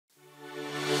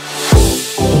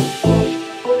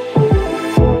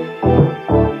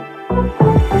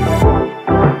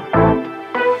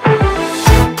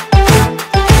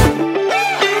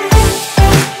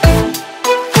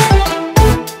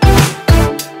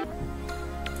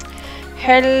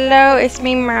Hello, it's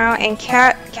me, Meow, and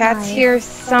Cat's Hi. here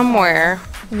somewhere.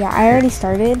 Yeah, I already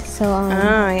started, so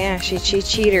Oh yeah, she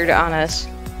cheated on us.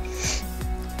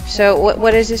 So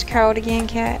what is this code again,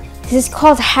 Cat? this is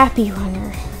called Happy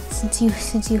Runner. Since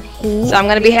you hate. So I'm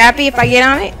gonna be happy if I get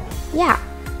on it. Yeah.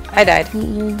 I died.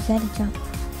 You gotta jump.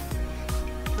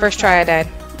 First try, I died.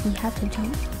 You have to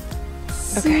jump.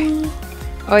 Okay. See?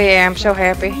 Oh yeah, I'm so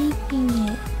happy. Raping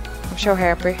it. I'm so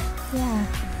happy. Yeah.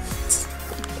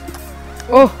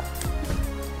 Oh.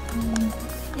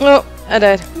 Oh, I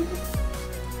died.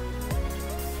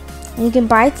 And you can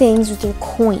buy things with your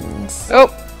coins. Oh,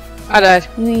 I died.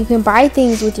 You can buy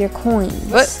things with your coins.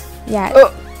 What? Yeah.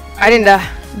 Oh, I didn't die.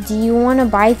 Do you want to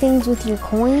buy things with your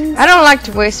coins? I don't like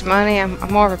to waste money. I'm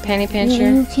more of a penny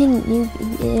pincher.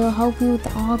 It'll help you with the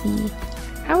obby.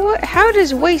 How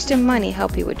does wasting money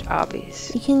help you with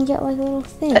hobbies? You can get like little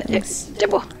things.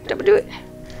 Double do it.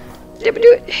 Double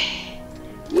do it.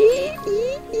 Yee.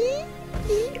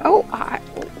 Oh,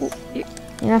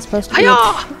 You're not supposed to be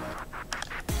Hi-yah!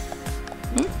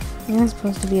 You're not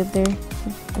supposed to be up there.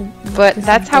 But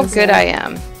that's how good I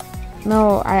am.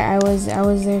 No, I was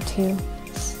there too.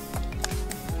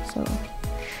 So.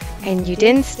 And you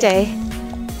didn't stay.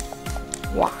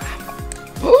 Why?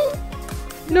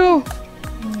 No.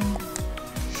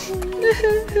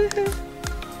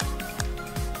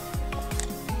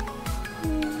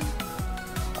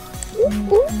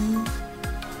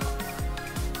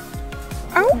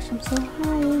 Oh. Gosh, I'm so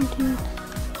high into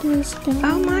this thing.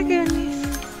 Oh my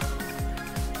goodness.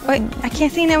 Wait, I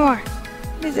can't see no more.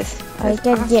 What is this? I That's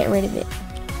gotta awesome. get rid of it.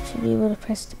 Should be able to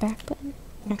press the back button.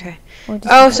 Okay. Or just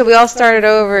Oh, the so we all started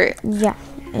over. back. Yeah,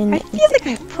 and I feel like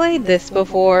I've played this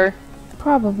before.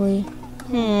 probably.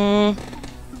 Oh,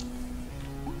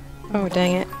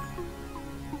 dang it.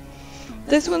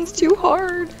 This one's too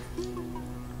hard.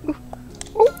 Ooh.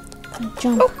 Oh,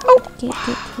 Jump. oh. Get.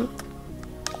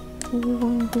 You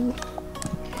wanna do it?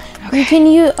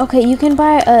 You can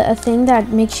buy a thing that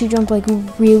makes you jump like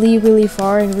really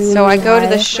far and really. So I really go to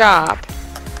the high. shop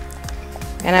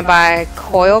and I buy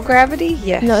coil gravity?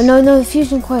 Yes. No,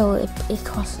 fusion coil. It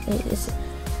costs. It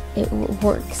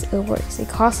works. It works. It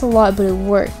costs a lot, but it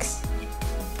works.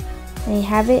 And you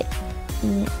have it.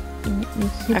 And you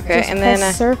keep Okay, just and press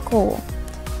then circle.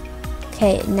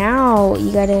 Okay, now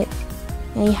you gotta.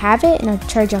 Now you have it. Now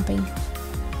try jumping.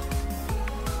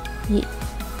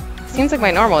 Seems like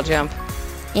my normal jump.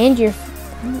 And you're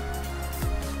not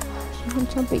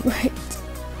jumping right.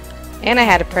 And I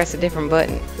had to press a different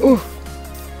button. Ooh.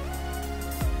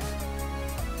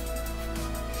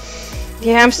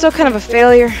 Yeah, I'm still kind of a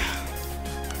failure.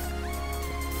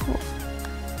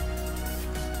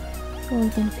 Oh, you're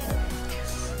gonna fail.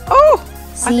 Oh!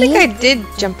 I think See? I did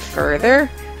jump further.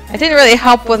 I didn't really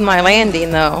help with my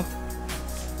landing though.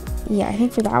 Yeah, I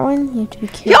think for that one you have to be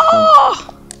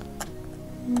careful.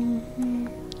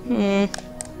 Yeah!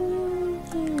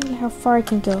 How far I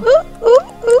can go. Ooh, ooh, ooh.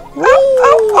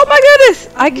 Oh my goodness!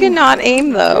 I cannot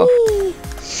aim though. Whee!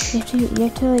 You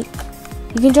have to like.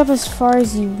 You can jump as far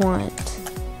as you want.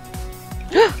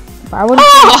 But I wouldn't.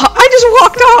 Oh! I just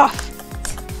walked off!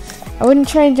 I wouldn't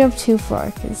try and jump too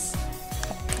far, cause.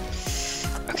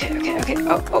 Okay.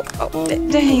 Oh,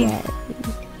 dang. Yeah,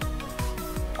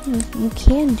 you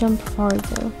can jump far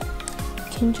though. You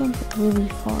can jump really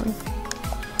far.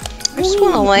 I just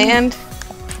want to land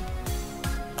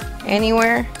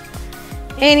anywhere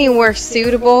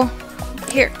suitable.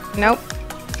 Here, nope.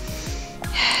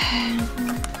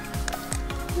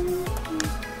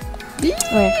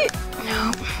 Okay.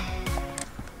 Nope.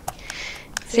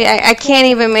 See, I can't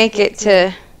even make it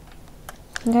to.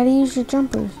 You gotta use your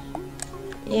jumpers.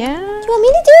 Yeah. Do you want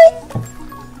me to do it?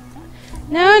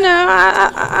 No,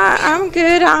 I'm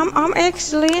good. I'm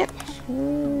excellent.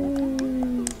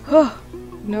 Oh,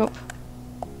 nope.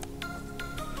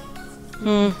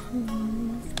 I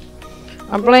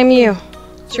blame you.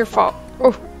 It's your fault.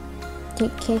 Oh.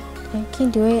 Okay, I can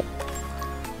do it.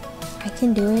 I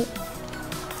can do it.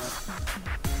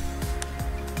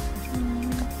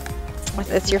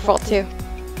 It's your fault too.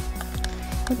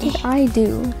 What did I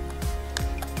do?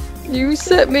 You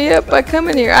set me up by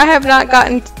coming here. I have not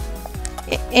gotten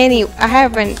any. I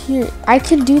haven't. Here, I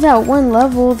could do that one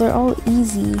level. They're all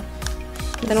easy.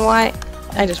 Then why?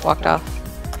 I just walked off.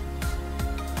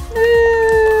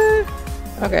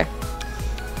 Okay.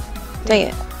 Dang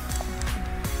it.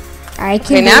 I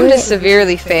can. Okay, now do I'm it. just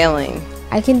severely failing.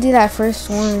 I can do that first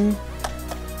one.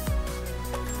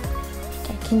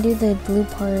 I can do the blue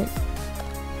part.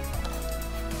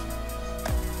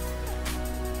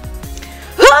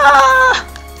 Ah!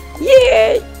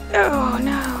 Yeah! Oh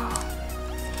no.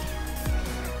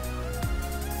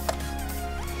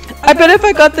 I bet if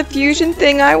I got the fusion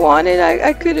thing I wanted,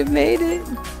 I could have made it.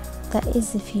 That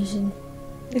is the fusion.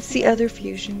 It's the other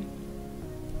fusion.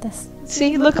 That's.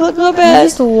 See, look at You that.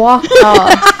 just walked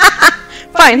off.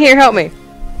 Fine, here, help me.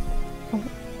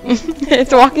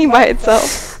 It's walking by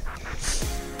itself.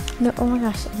 No, oh my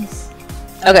gosh, it is.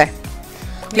 Okay.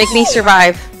 Make me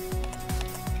survive.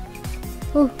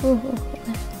 Ooh, ooh, ooh.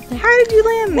 How did you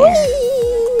land there?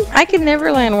 I could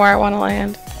never land where I want to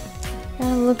land.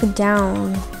 Gotta look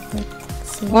down. Like,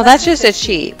 see. Well, that's just a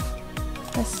cheat.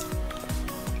 That's.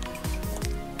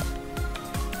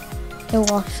 It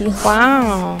walks you.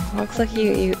 Wow. Looks like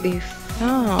you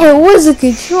fell. It was a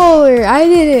controller. I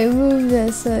didn't move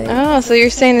that side. Oh, so you're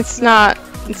saying it's not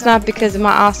because of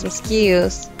my awesome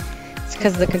skills. It's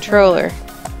because of the controller.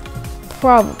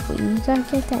 Probably. You gotta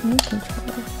get that new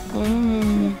controller.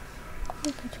 Mm.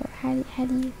 New controller. How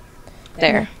do you?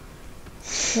 There.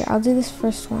 Here, I'll do this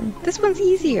first one. This one's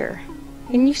easier.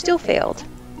 And you still failed.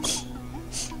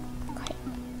 Quiet.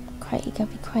 Quiet. You gotta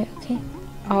be quiet, okay?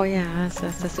 Oh yeah,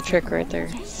 that's the trick right there.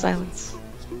 Silence.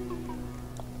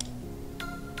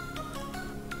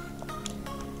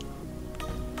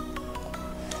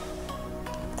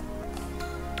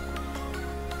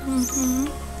 Mm-hmm.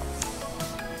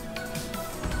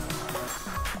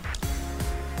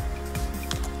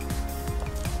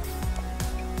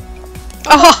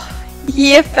 Oh,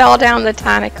 you fell down the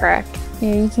tiny crack.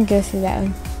 Here, you can go through that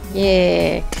one.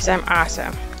 Yeah, because I'm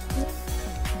awesome.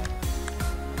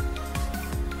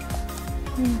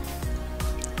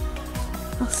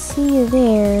 I'll see you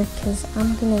there, because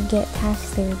I'm gonna get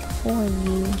past there before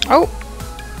you. Oh!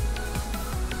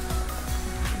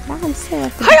 Now I'm still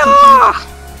at the Hiya!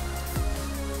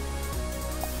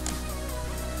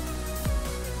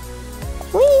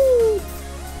 Whee!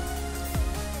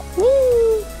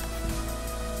 Whee!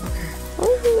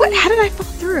 Whee! What? How did I fall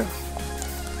through?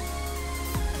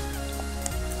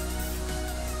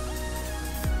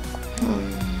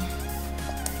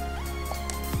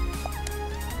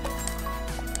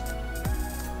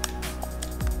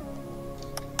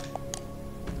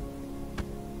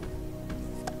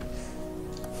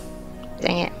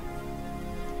 Dang it.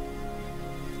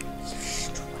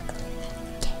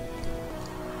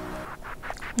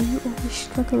 Are you always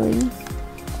struggling?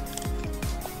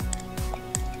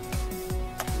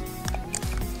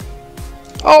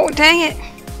 Oh, dang it.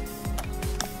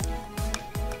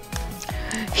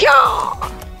 Yeah.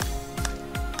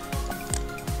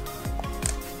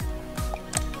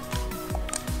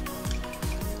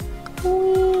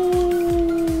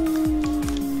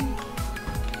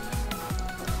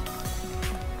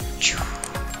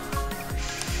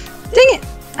 Dang it.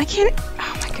 I can't.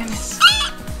 Oh my goodness.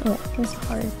 Oh, that's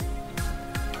hard.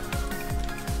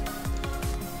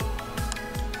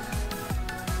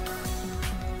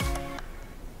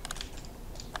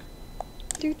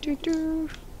 Do, do, do.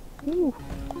 Ooh.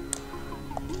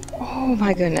 Oh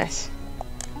my goodness.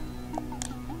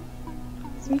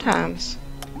 Sometimes.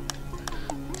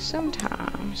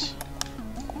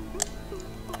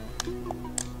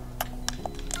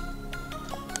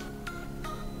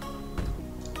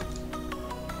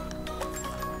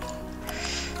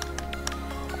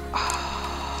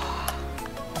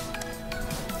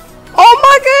 Oh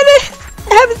my goodness!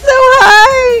 I'm so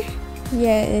high!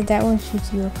 Yeah, that one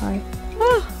shoots you up high.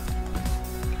 Oh.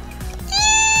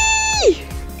 Eee!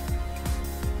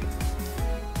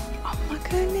 Oh my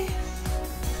goodness.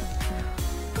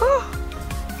 Oh.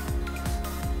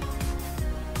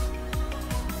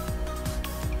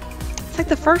 It's like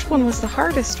the first one was the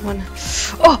hardest one.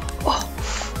 Oh, oh,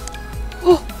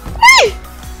 oh. Eee!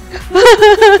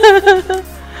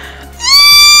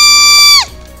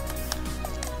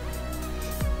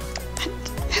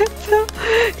 I fell.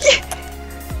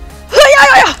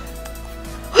 Yeah.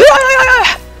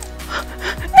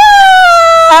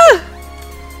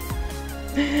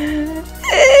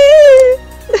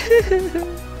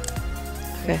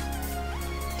 Okay.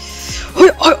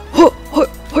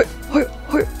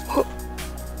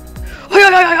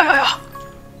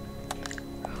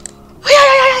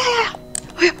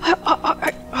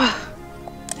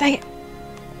 Dang it.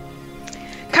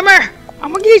 Come here.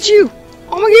 I'm gonna get you.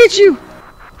 I'm gonna get you.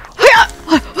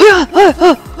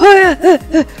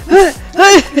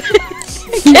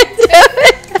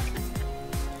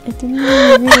 I didn't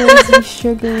even realize you're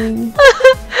struggling.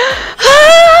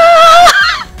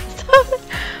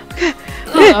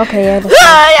 Okay, yeah.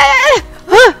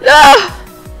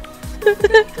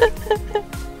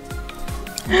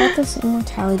 About this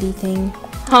immortality thing.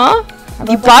 Huh?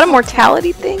 You bought a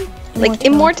mortality thing? Like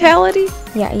immortality?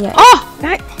 Yeah, yeah. Oh!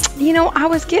 You know, I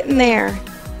was getting there.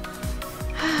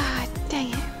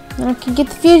 Dang it. I can get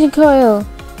the fusion coil.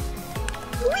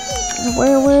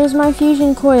 Where's my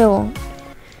fusion coil?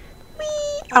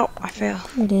 Whee! Oh, I fell.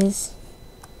 Here it is.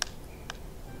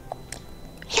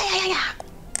 Yeah.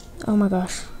 Oh my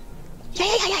gosh.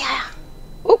 Yeah.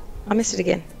 Oh, I missed it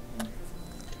again.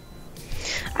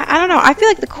 I don't know. I feel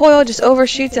like the coil just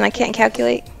overshoots and I can't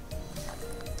calculate.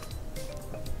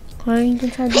 Why don't you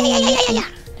try doing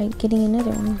like getting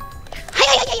another one?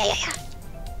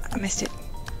 I missed it.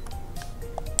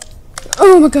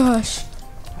 Oh my gosh.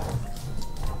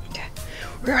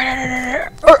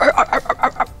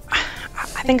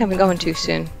 I think I'm going too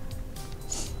soon.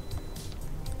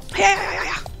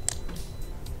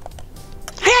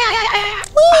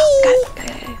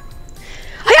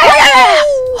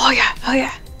 Oh yeah. Okay.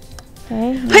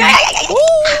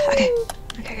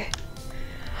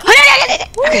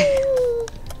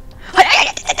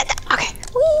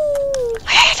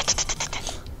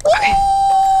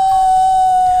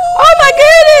 Oh my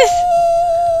goodness!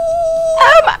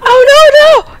 Oh no!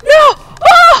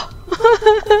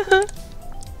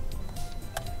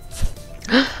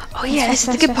 Oh yeah, this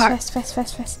is the good part. Fast.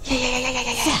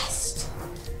 Yeah. Fast.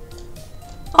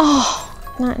 Oh.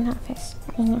 Not fast.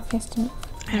 You're not fast enough.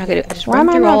 I don't get it. I just Why run am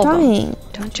I through all not of them. dying?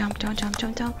 Don't jump.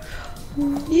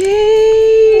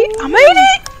 Yay! I made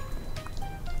it!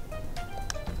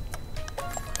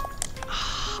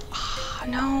 Oh,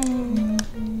 no.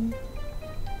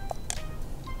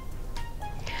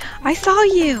 I saw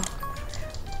you.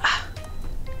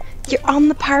 You're on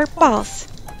the purples.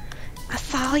 I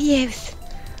saw you.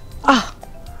 Oh,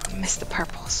 I missed the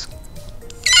purples.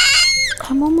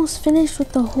 I'm almost finished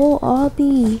with the whole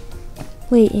obby.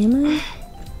 Wait, am I?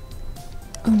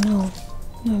 Oh no.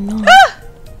 No, I'm not.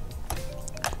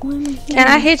 Why am I here? Can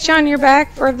I hitch on your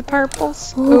back for the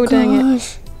purples? Oh Dang it.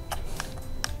 gosh.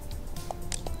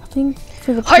 I think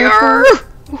for the purple,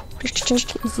 the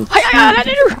trick is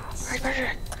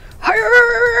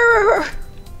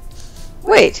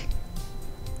Wait,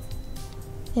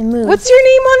 it moves. what's your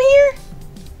name on here?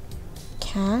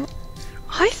 Cat?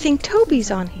 I think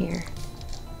Toby's on here.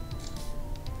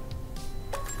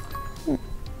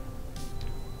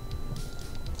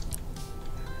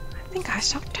 I think I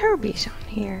saw Toby's on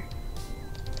here.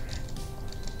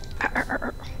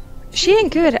 She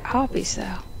ain't good at hobbies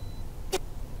though.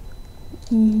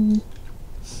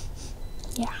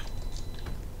 Yeah.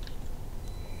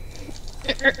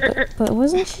 But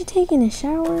wasn't she taking a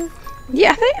shower?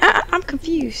 Yeah, I think I'm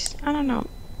confused. I don't know.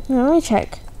 No, let me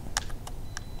check.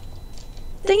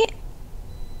 Dang it.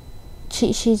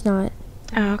 She's not.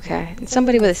 Oh, okay. And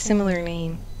somebody with a similar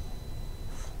name.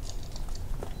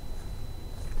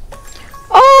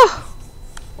 Oh!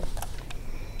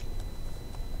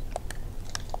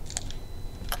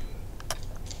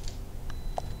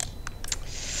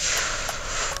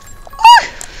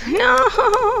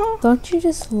 No! Don't you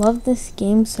just love this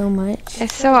game so much?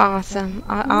 It's so awesome.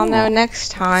 I'll know next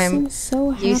time I'm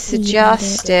so happy you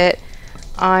suggest it.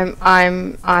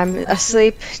 I'm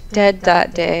asleep dead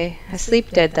that day.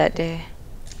 Asleep dead that day.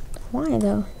 Why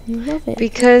though? You love it.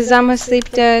 Because I'm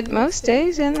asleep dead most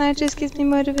days, and that just gives me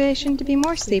motivation to be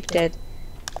more sleep dead.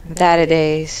 That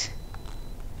days.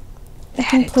 You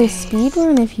can play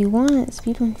speedrun if you want.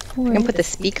 Speedrun 4. You can put the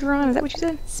speaker on? Is that what you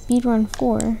said? Speedrun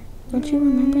 4. Don't you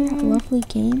remember that lovely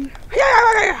game?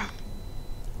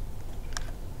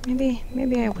 Maybe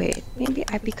I wait. Maybe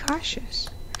I be cautious.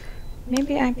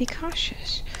 Maybe I be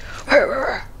cautious.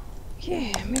 Yeah,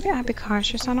 maybe I be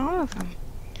cautious on all of them.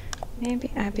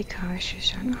 Maybe I be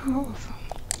cautious on all of them.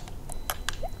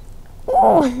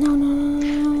 Oh,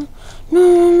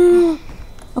 no.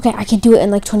 Okay, I can do it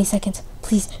in like 20 seconds.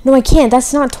 Please. No, I can't.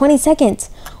 That's not 20 seconds.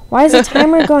 Why is the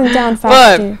timer going down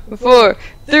faster? 5, 4,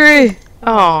 3.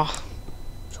 Oh.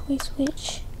 Choice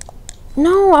switch.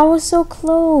 No, I was so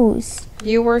close.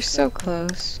 You were so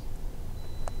close.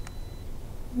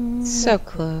 So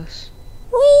close.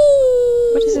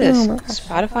 Whee! What is this? Oh my gosh.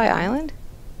 Spotify Island?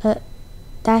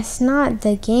 That's not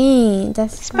the game.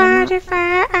 That's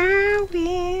Spotify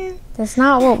Island. That's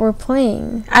not what we're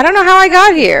playing. I don't know how I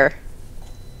got here.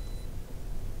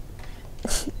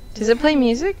 Does it play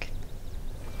music?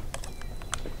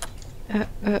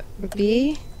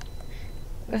 B?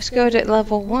 Let's go to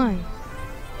level 1.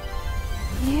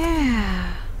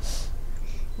 Yeah.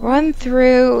 Run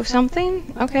through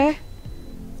something? Okay.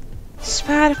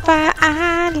 Spotify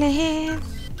Island.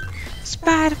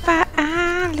 Spotify Island.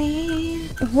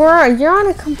 You're on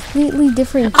a completely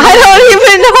different game. I don't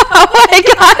even know how I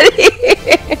got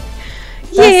here.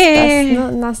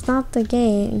 That's not the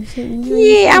game.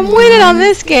 Yeah, I'm winning on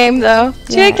this game though.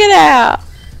 Check it out.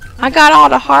 I got all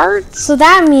the hearts. So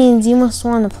that means you must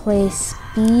want to play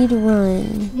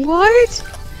speedrun. What?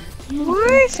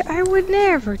 What? I would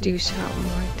never do something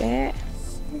like that.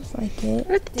 Sounds like it.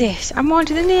 Look at this. I'm on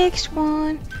to the next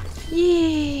one.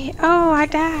 Yeah. Oh, I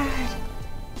died.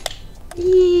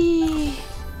 Yeah.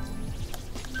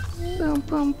 Boom,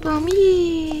 boom, boom.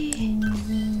 Yeah.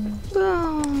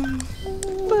 Boom.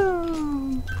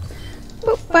 Boom.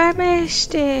 Boop, I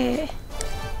missed it.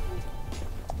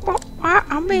 Oh,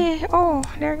 I missed. Oh,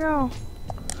 there you go.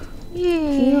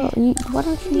 Yeah. Why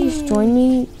don't you just join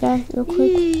me back real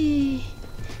quick?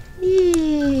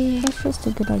 Yeah. That's just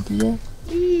a good idea.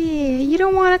 Yeah. You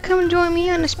don't want to come join me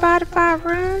on the Spotify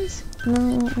runs?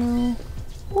 No.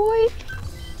 Boy.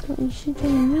 You should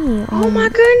join me. Oh my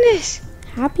goodness.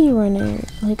 Happy runner.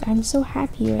 Like, I'm so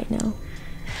happy right now.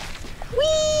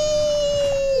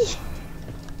 Whee!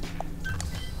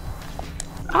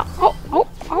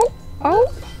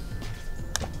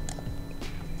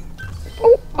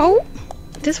 Oh.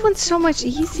 This one's so much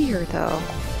easier though.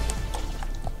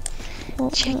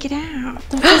 Well, check it out.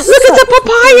 Look at the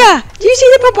papaya! Do you see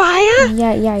the papaya?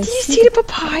 Yeah. Do you see the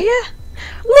papaya?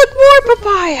 Look, more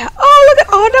papaya! Oh, look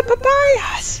at all the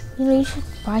papayas! You know, you should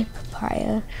buy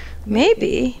papaya.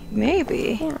 Maybe.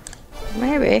 Yeah.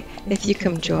 Maybe. If you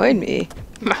come join me.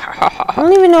 I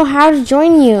don't even know how to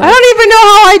join you. I don't even know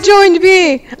how I joined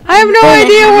me. I have no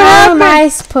idea what happened. How am I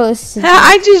supposed to?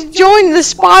 I just joined the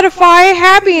Spotify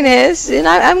happiness, and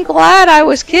I'm glad I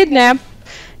was kidnapped.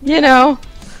 You know,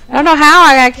 I don't know how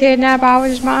I got kidnapped. I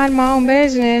was just minding my own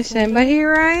business, but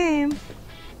here I am.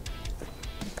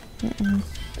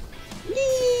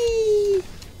 Yee!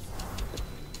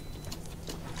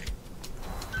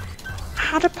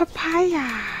 How the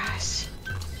papayas?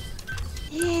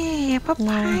 Yeah,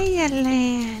 papaya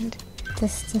land.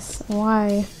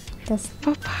 Why?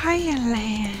 Papaya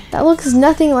land. That looks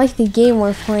nothing like the game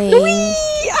we're playing. Whee!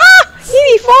 Ah! He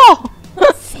did fall.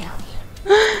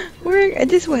 Failure. We're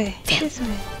this way. Fail. This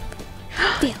way.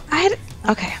 Fail.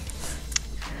 Okay.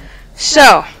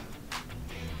 So,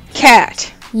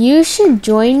 cat. You should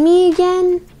join me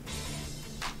again.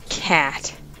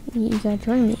 Cat. You gotta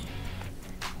join me.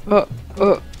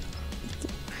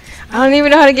 I don't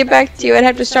even know how to get back to you. I'd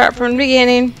have to start from the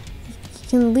beginning. You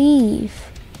can leave.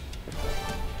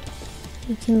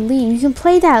 You can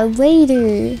play that later.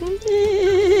 You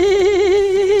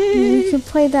can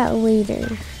play that later.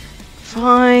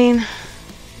 Fine.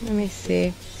 Let me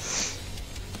see.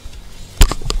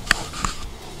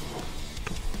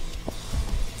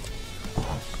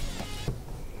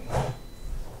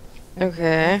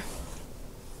 Okay.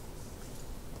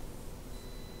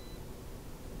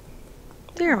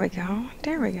 There we go.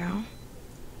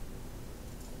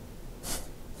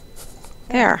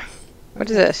 There. What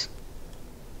is this?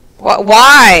 What?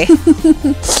 Why?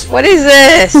 What is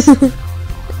this?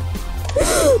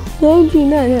 Don't you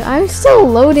know? I'm still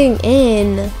loading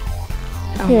in.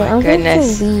 Oh Here, my I'm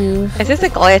goodness. going to leave. Is this a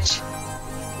glitch?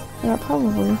 Yeah,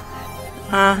 probably.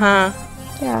 Uh-huh.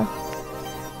 Yeah.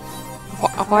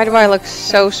 Why do I look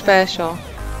so special?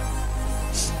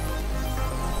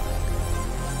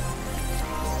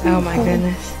 Oh my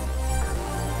goodness.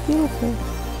 Beautiful.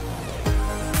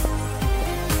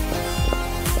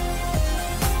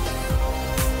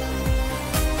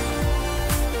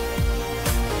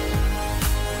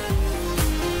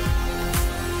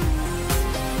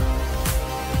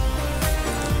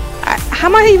 How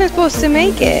am I even supposed to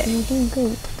make it? You're doing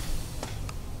great.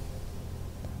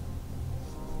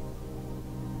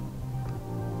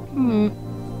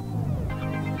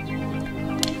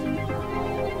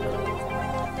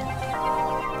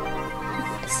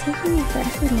 It's taking me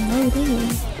forever to load in.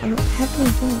 I haven't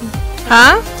even joined.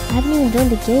 Huh? I haven't even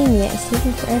joined the game yet. It's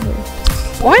taking forever.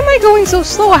 Why am I going so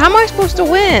slow? How am I supposed to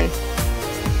win?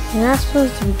 You're not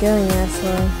supposed to be going that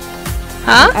slow.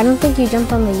 Huh? I don't think you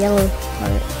jumped on the yellow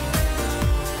part.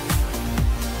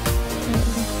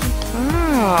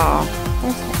 Oh.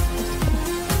 That's not supposed to be.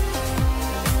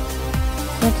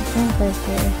 You have to jump right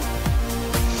there.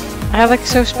 I look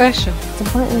so special. It's a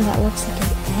button that looks like an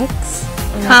X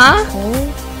on Huh? the controller.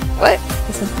 What?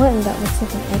 It's a button that looks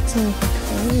like an X on the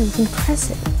controller. You can press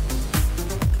it.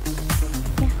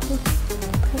 Yeah, look,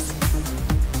 press it.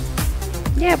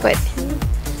 Yeah, but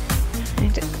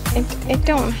it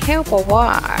don't help a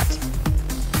lot.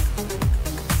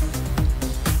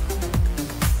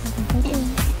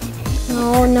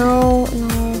 No.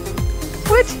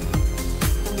 What?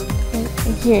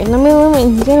 Here, let me,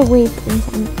 you gotta wait for this.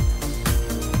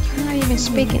 You're not even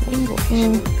speaking English.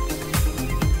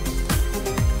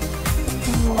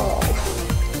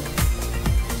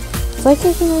 It's like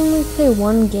I can only play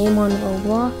one game on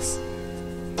Roblox.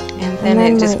 And then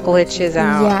it just like, glitches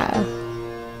out. Yeah.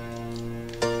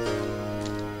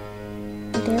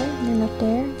 There? then up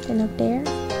there, then up there,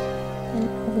 then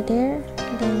over there,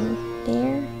 then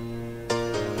there,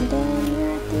 and then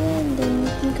you're at the end, and you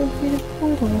can go through the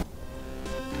portal.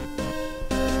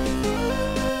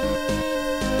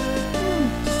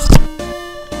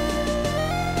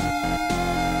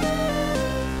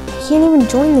 I can't even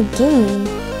join the game.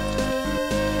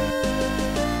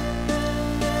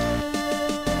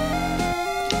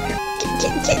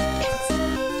 Get.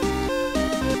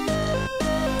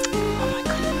 Oh my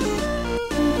goodness.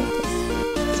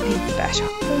 It's being special.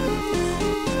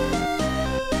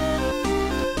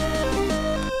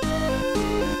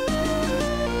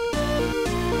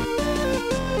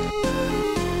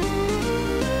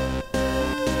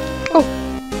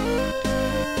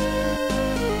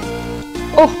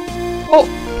 Oh!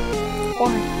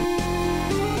 Why?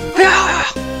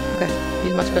 Okay,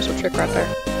 use my special trick right there.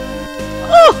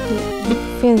 Oh!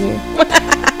 Failure.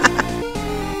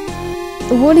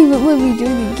 It won't even let me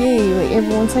join the game. Like,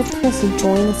 once I press the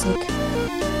join, it's like...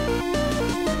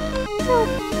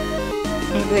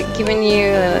 Is it giving you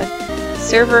a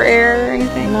server error or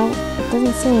anything? No, it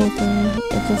doesn't say anything.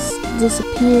 It just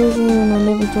disappears and then I'll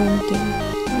never join the game.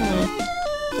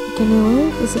 Can it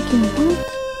work? Is it gonna work?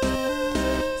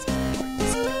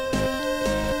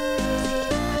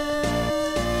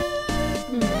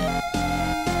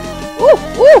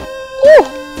 Ooh!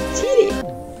 Cheaty!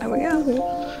 There we go.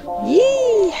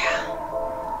 Yeah!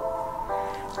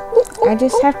 I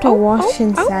just have to wash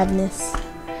in sadness.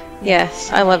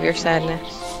 Yes, I love your sadness.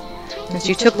 Since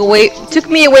you took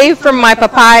me away from my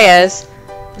papayas,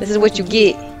 this is what you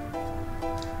get.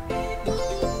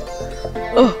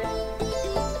 Oh!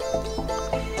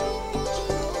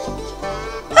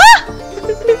 Ah!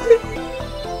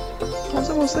 I was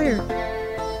almost there.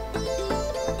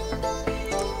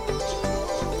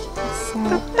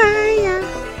 Papaya.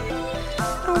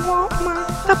 I want my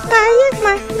papaya,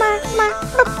 my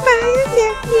papaya,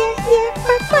 yeah,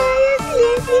 papaya,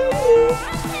 yeah.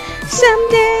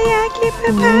 Someday I get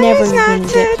papayas, not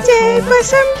today, but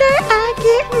someday I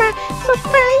get my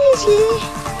papayas,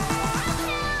 yeah.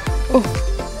 Oh.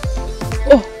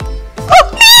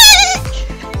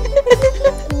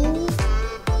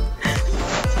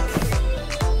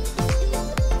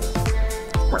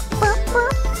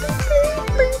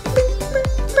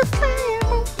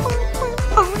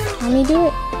 Let me do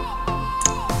it.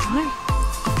 Fine.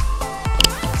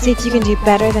 See if you can do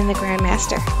better than the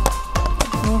Grandmaster.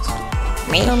 Master.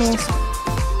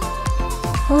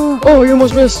 Oh, you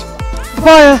almost missed.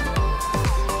 Papaya!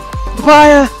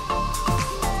 Papaya!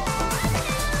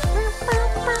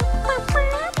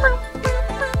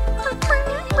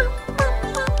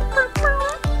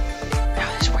 Now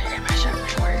this is where you're gonna mess up.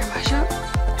 This is where you're gonna mess up.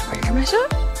 This is where you're gonna mess up.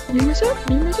 You mess up.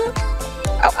 You mess up.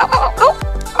 Ow, ow, ow, ow, ow,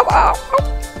 ow, ow.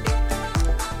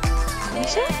 I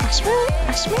smell it.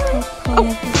 I smell it.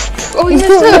 Oh, you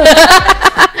messed up.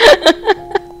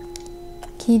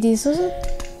 Can you do something?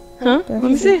 Huh? Let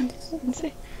me see.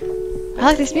 I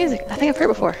like this music. I think I've heard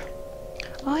it before.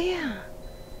 Oh yeah.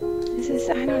 This is,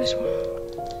 I know this one.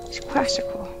 It's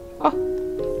classical. Oh,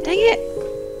 dang it.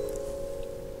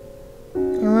 I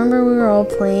remember we were all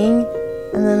playing,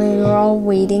 and then we were all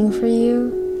waiting for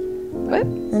you. What?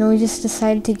 And we just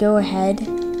decided to go ahead.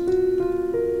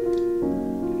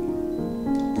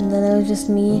 And then it was just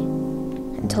me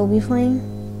and Toby playing.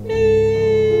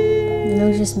 And it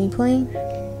was just me playing.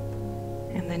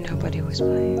 And then nobody was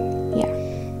playing. Yeah.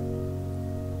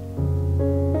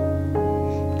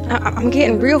 I'm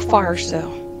getting real far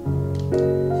still.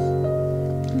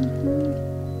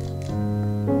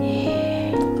 Yeah.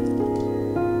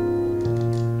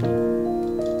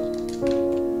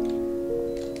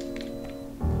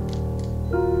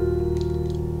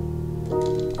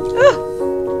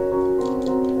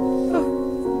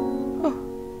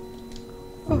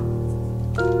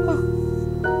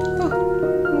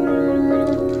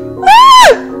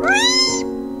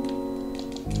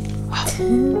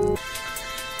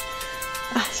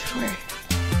 Ah, this is weird.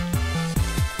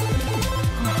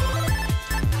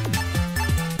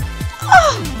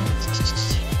 Oh! This is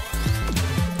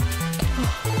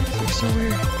so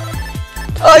weird.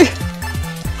 Oh!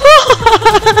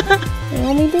 You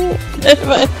want me to do it? That's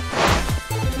fine.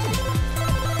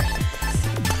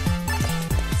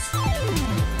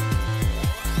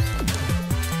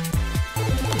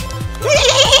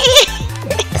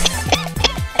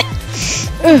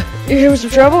 You here with some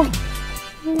trouble?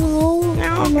 No,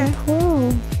 I'm a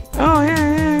pro. Oh,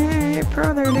 yeah, you're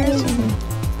pro there, dude.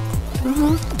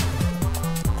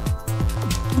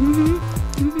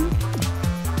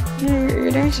 Yeah,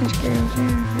 your dancing skills,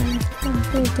 yeah. I'm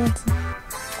good dancing.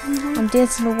 I'm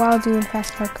dancing a while doing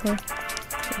fast parkour.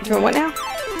 Doing what now?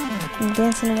 I'm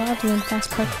dancing around doing fast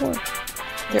parkour.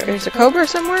 There is a cobra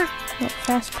somewhere? No,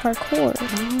 fast parkour.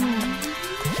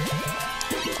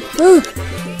 Oh. Ooh.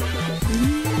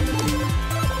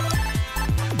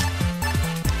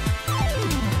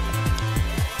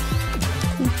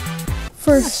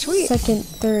 First, sweet. second,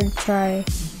 third try.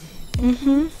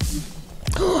 Mm-hmm.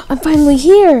 I'm finally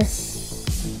here!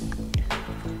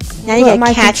 Now you But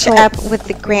gotta catch control- up with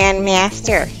the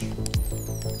Grandmaster.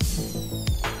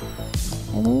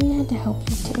 I literally had to help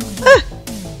you too.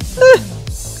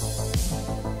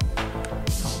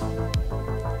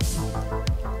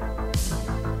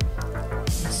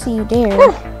 See you there.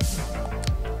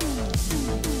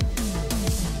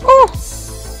 Oh!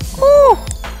 Oh!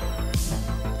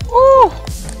 Oh!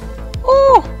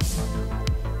 Oh!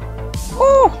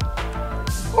 Oh!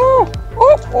 Oh!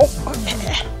 Oh! Oh!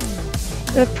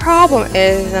 The problem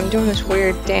is I'm doing this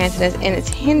weird dance and it's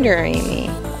hindering me.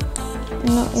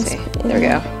 No, Let's see. There we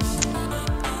go.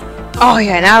 Oh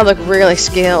yeah, now I look really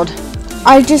skilled.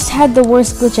 I just had the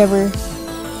worst glitch ever.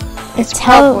 It's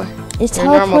probably It's your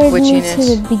normal teleported me to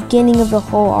glitchiness. the beginning of the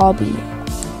whole obby.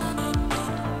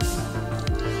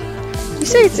 You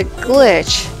say it's a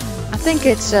glitch. I think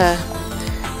it's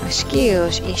my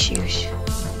skills issues.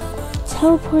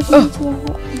 Teleported me to the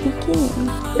whole beginning.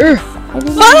 I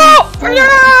didn't Oh!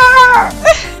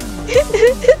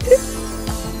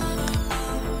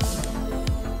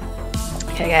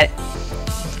 Okay, I got it.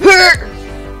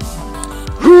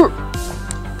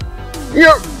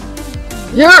 Yep.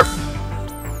 Yep.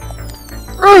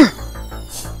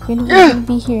 You're gonna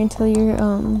be here until you're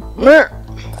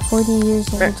 40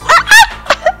 years old.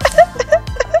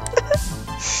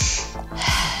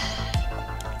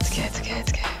 It's good, it's good,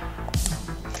 it's good.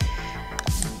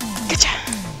 Gotcha.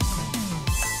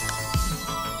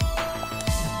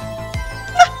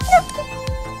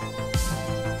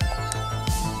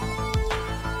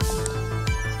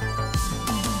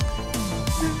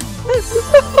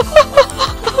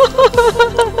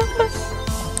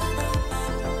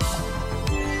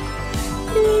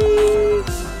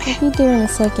 I'll be there in a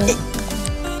second.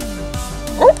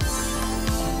 Oh.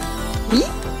 Eee.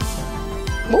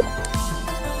 Oh.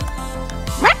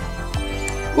 What?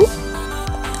 Oh.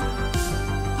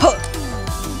 Huh.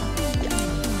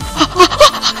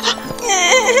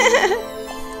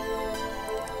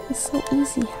 It's so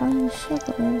easy. How are you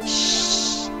struggling?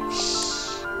 Shh.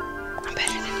 I'm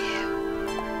better than you.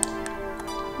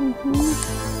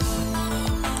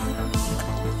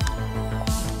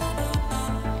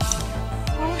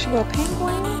 Oh, should we go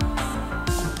penguin?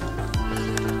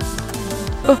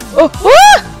 Oh, oh,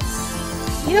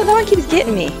 ah! You know, that one keeps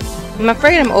getting me. I'm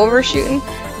afraid I'm overshooting,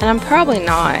 and I'm probably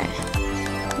not.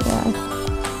 Yeah.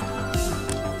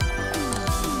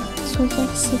 So you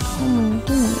gotta stay calm when you're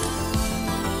doing it.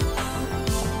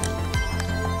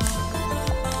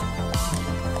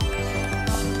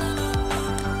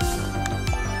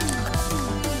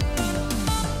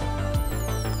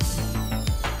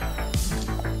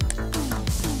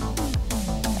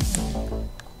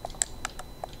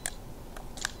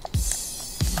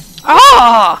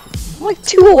 Ah! I'm like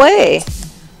 2 away.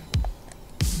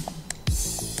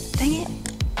 Dang it.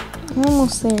 I'm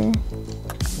almost there.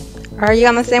 Are you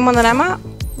on the same one that I'm at?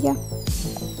 Yeah.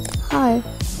 Hi.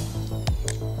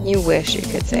 You wish you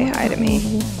could say hi to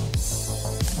me.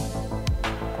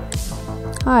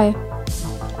 Hi.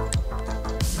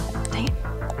 Dang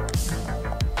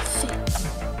it.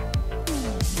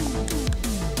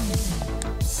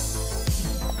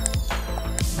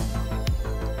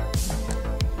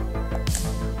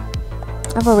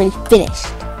 I've already finished.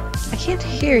 I can't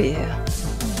hear you.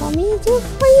 Want me to do it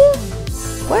for you?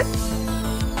 What?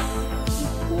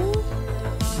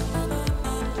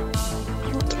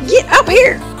 Get up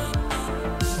here!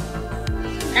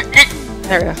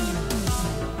 There we go.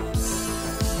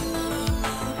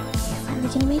 We're finally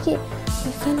gonna make it.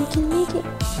 We're finally gonna make it.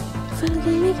 We're finally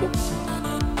gonna make it.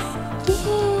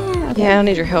 Yeah. Okay. Yeah, I don't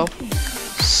need your help.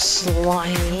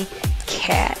 Slimy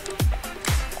cat.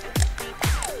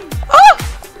 Oh!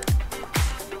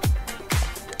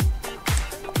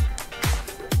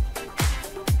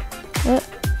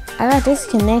 I got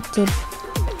disconnected.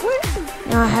 What?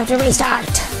 Now I have to restart.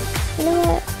 You know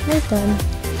what? We're done.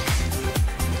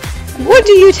 What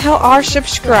do you tell our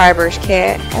subscribers,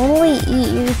 Kat? Only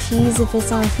eat your cheese if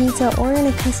it's on pizza or in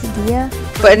a quesadilla,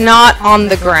 But not on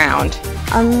the ground.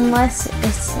 unless it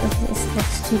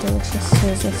looks too delicious.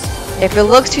 So just If it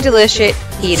looks too delicious,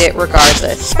 eat it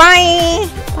regardless. Bye!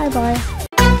 bye bye.